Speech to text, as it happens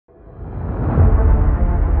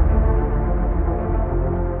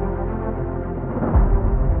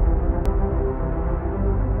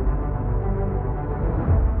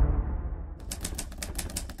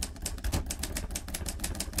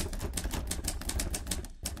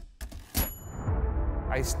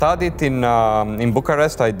I studied in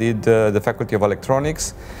Bucharest. I did the Faculty of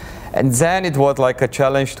Electronics. And then it was like a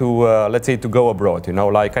challenge to, let's say, to go abroad. You know,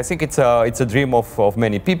 like I think it's a dream of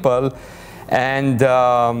many people. And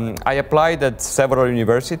I applied at several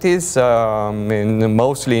universities,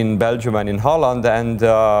 mostly in Belgium and in Holland. And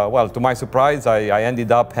well, to my surprise, I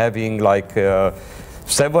ended up having like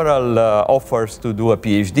several offers to do a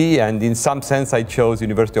PhD, and in some sense I chose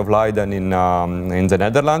University of Leiden in the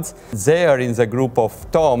Netherlands. There, in the group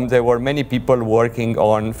of Tom, there were many people working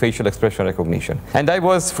on facial expression recognition. And I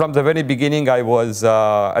was, from the very beginning, I was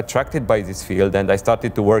attracted by this field, and I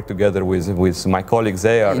started to work together with my colleagues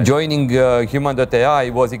there. Joining Humans.ai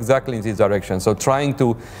was exactly in this direction, so trying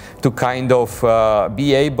to kind of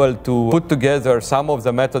be able to put together some of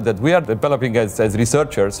the methods that we are developing as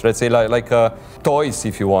researchers, let's say like toys,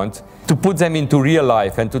 if you want, to put them into real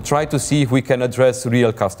life and to try to see if we can address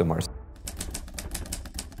real customers.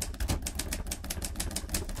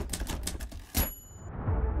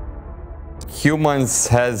 Humans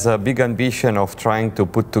has a big ambition of trying to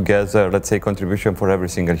put together, let's say, contribution for every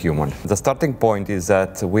single human. The starting point is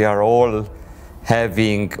that we are all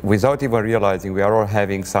having, without even realizing, we are all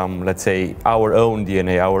having some, let's say, our own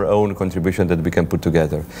DNA, our own contribution that we can put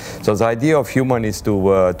together. So the idea of human is to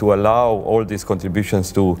allow all these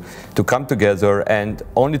contributions to come together, and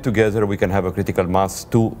only together we can have a critical mass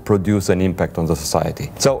to produce an impact on the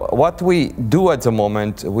society. So what we do at the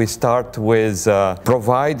moment, we start with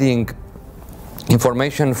providing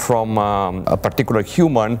information from a particular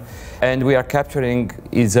human, and we are capturing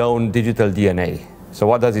his own digital DNA. So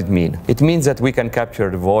what does it mean? It means that we can capture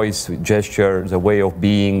the voice, gesture, the way of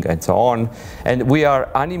being, and so on. And we are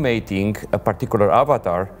animating a particular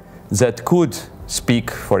avatar that could speak,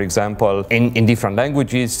 for example, in different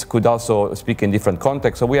languages, could also speak in different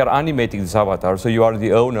contexts. So we are animating this avatar, so you are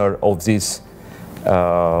the owner of this,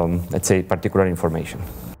 let's say, particular information.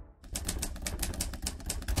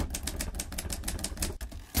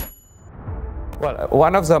 Well,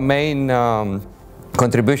 one of the main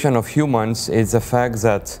contribution of humans is the fact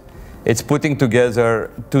that it's putting together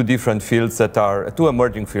two different fields that are two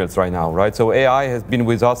emerging fields right now, right? So AI has been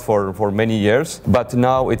with us for many years, but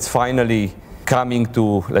now it's finally coming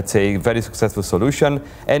to, let's say, a very successful solution.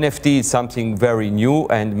 NFT is something very new,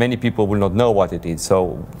 and many people will not know what it is.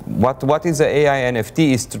 So what is the AI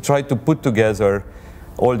NFT is to try to put together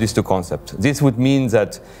all these two concepts. This would mean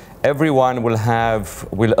that everyone will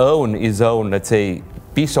own his own, let's say,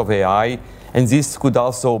 piece of AI, and this could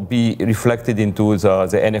also be reflected into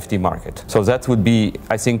the NFT market. So that would be,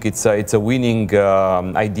 I think it's a winning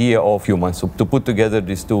idea of humans, to put together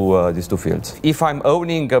these two fields. If I'm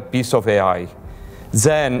owning a piece of AI,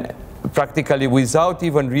 then practically without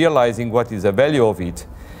even realizing what is the value of it,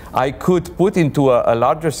 I could put into a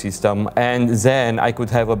larger system, and then I could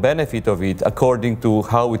have a benefit of it according to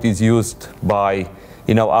how it is used by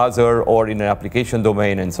other, or in an application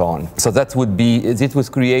domain, and so on. So that would be, it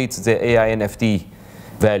would create the AI NFT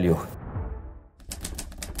value.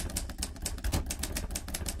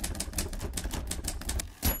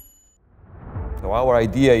 So our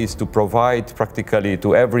idea is to provide practically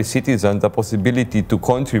to every citizen the possibility to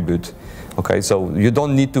contribute. Okay, so you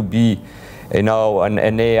don't need to be an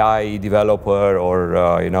AI developer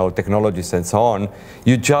or technologist and so on.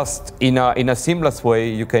 You just, in a seamless way,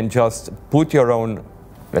 you can just put your own,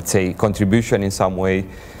 let's say, contribution in some way.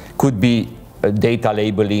 Could be data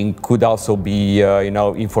labeling, could also be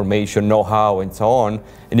information, know-how, and so on.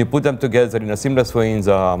 And you put them together in a seamless way in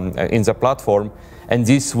the platform, and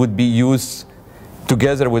this would be used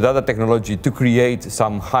together with other technology to create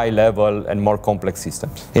some high-level and more complex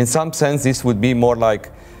systems. In some sense, this would be more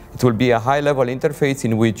like, it will be a high-level interface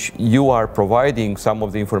in which you are providing some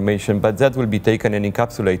of the information, but that will be taken and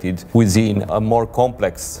encapsulated within a more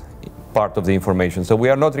complex part of the information. So we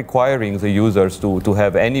are not requiring the users to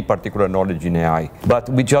have any particular knowledge in AI, but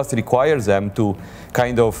we just require them to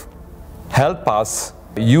kind of help us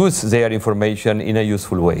use their information in a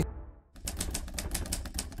useful way.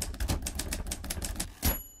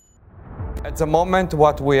 At the moment,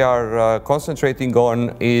 what we are concentrating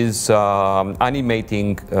on is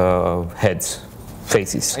animating heads,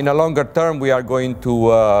 faces. In a longer term, we are going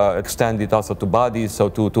to extend it also to bodies, so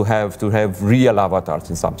to have real avatars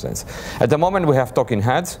in some sense. At the moment, we have talking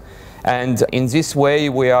heads, and in this way,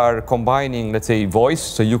 we are combining, let's say, voice.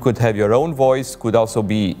 So you could have your own voice, could also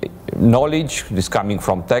be knowledge, this coming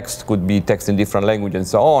from text, could be text in different language and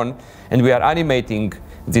so on, and we are animating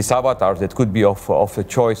these avatars that could be of a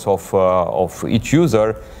choice of each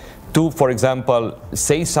user to, for example,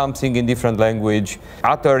 say something in different language,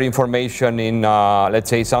 utter information in,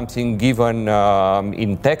 let's say, something given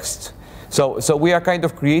in text. So we are kind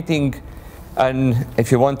of creating and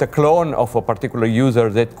if you want a clone of a particular user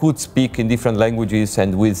that could speak in different languages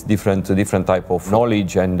and with different type of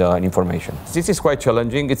knowledge and information. This is quite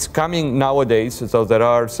challenging. It's coming nowadays, so there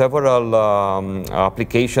are several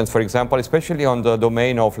applications, for example, especially on the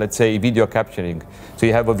domain of, let's say, video capturing. So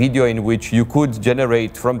you have a video in which you could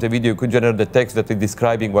generate, from the video, you could generate the text that is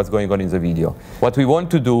describing what's going on in the video. What we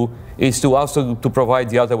want to do is to also provide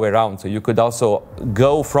the other way around. So you could also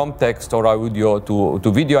go from text or audio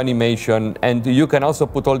to video animation, and you can also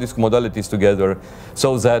put all these modalities together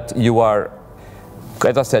so that you are,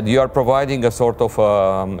 as I said, you are providing a sort of,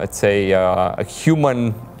 let's say, a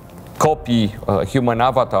human copy, a human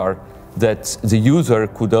avatar that the user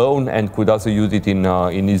could own and could also use it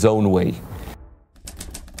in his own way.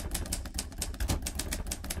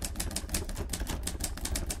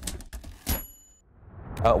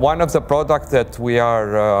 One of the products that we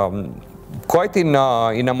are quite in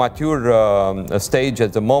a mature stage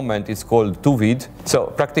at the moment is called TuVid. So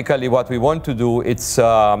practically what we want to do, it's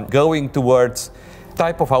going towards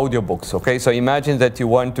type of audiobooks. Okay, so imagine that you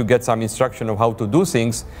want to get some instruction of how to do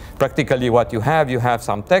things. Practically what you have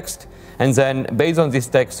some text, and then based on this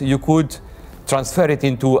text you could transfer it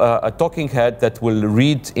into a talking head that will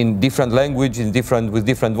read in different languages, with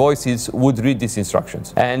different voices, would read these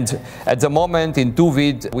instructions. And at the moment in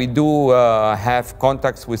TuVid, we do have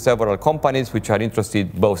contacts with several companies which are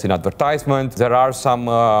interested both in advertisement. There are some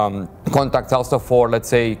contacts also for, let's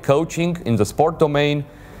say, coaching in the sport domain.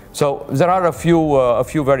 So there are a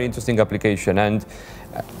few very interesting applications. And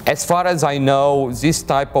as far as I know, this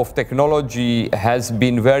type of technology has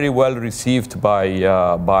been very well received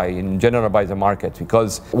in general by the market,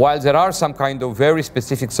 because while there are some kind of very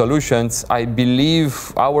specific solutions, I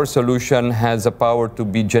believe our solution has the power to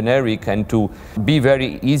be generic and to be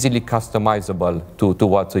very easily customizable to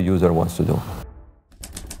what the user wants to do.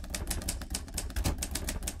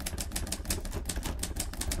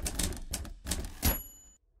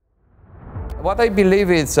 What I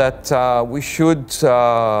believe is that we should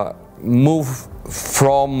move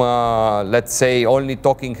from, let's say, only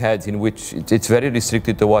talking heads, in which it's very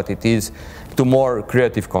restricted to what it is, to more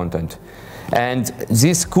creative content. And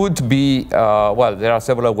this could be, well, there are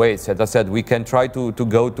several ways. As I said, we can try to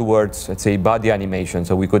go towards, let's say, body animation.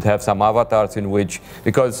 So we could have some avatars in which,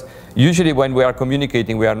 because usually when we are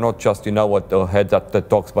communicating, we are not just, what the head that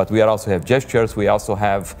talks, but we also have gestures, we also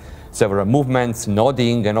have several movements,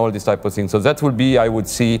 nodding, and all these type of things. So that would be, I would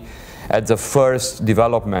see, at the first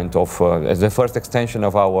development of, as the first extension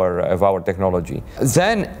of our technology.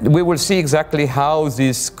 Then we will see exactly how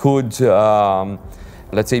this could,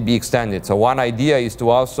 let's say, be extended. So one idea is to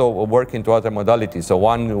also work into other modalities. So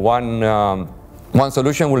one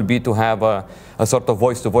solution will be to have a sort of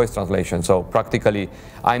voice-to-voice translation. So practically,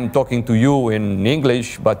 I'm talking to you in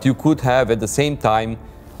English, but you could have at the same time,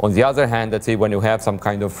 on the other hand, let's say when you have some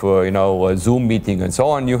kind of a Zoom meeting and so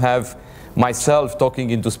on, you have myself talking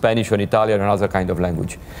into Spanish or Italian or another kind of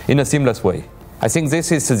language in a seamless way. I think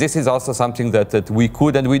this is also something that we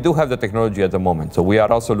could, and we do have the technology at the moment. So we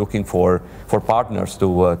are also looking for partners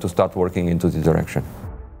to start working into this direction.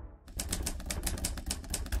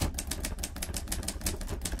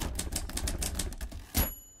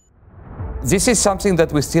 This is something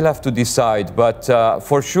that we still have to decide, but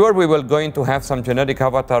for sure we will going to have some generic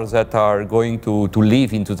avatars that are going to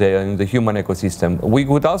live in the human ecosystem. We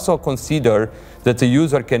would also consider that the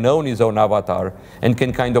user can own his own avatar and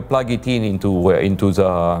can kind of plug it into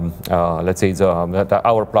the, let's say,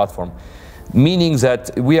 our platform. Meaning that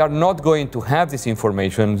we are not going to have this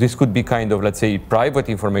information. This could be kind of, let's say, private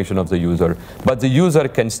information of the user, but the user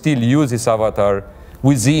can still use this avatar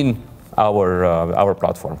within our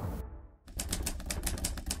platform.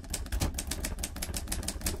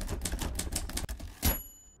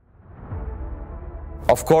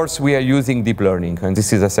 Of course, we are using deep learning, and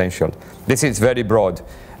this is essential. This is very broad.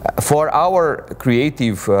 For our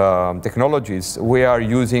creative technologies, we are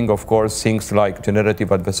using, of course, things like generative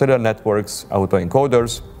adversarial networks,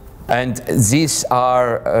 autoencoders, and these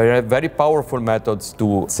are very powerful methods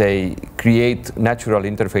to, say, create natural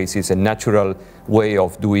interfaces and natural way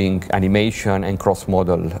of doing animation and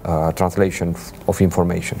cross-modal translation of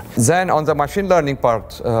information. Then on the machine learning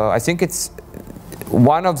part, I think it's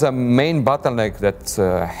one of the main bottlenecks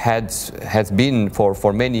that has been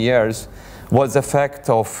for many years was the fact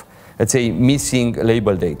of, let's say, missing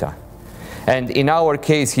label data. And in our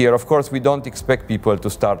case here, of course, we don't expect people to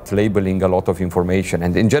start labeling a lot of information.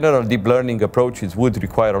 And in general, deep learning approaches would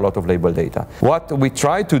require a lot of label data. What we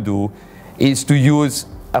try to do is to use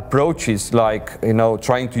approaches like,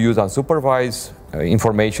 trying to use unsupervised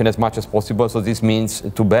information as much as possible. So this means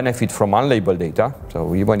to benefit from unlabeled data.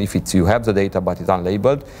 So even if you have the data but it's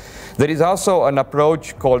unlabeled, There is also an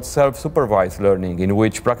approach called self-supervised learning, in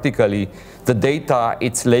which practically the data,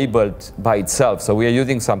 it's labeled by itself. So we are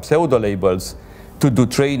using some pseudo-labels to do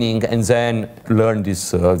training and then learn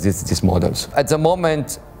these models. At the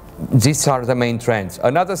moment, these are the main trends.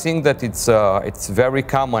 Another thing that it's very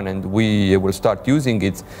common, and we will start using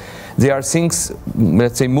it, there are things,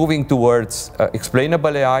 let's say, moving towards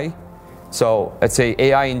explainable AI. So let's say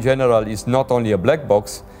AI in general is not only a black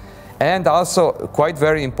box, and also quite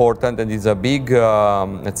very important, and is a big,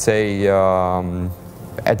 let's say,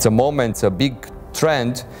 at the moment, a big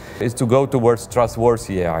trend is to go towards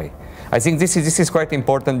trustworthy AI. I think this is quite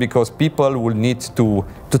important because people will need to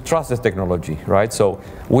trust this technology, right? So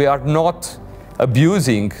we are not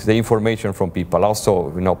abusing the information from people, also,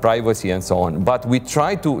 privacy and so on. But we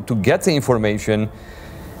try to get the information,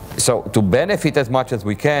 so to benefit as much as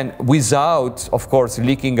we can, without, of course,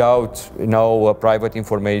 leaking out, private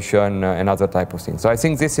information and other type of things. So I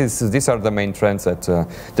think these are the main trends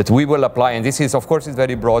that we will apply. And this is, of course, it's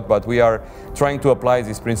very broad, but we are trying to apply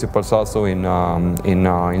these principles also in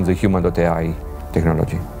the Humans.ai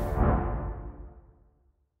technology.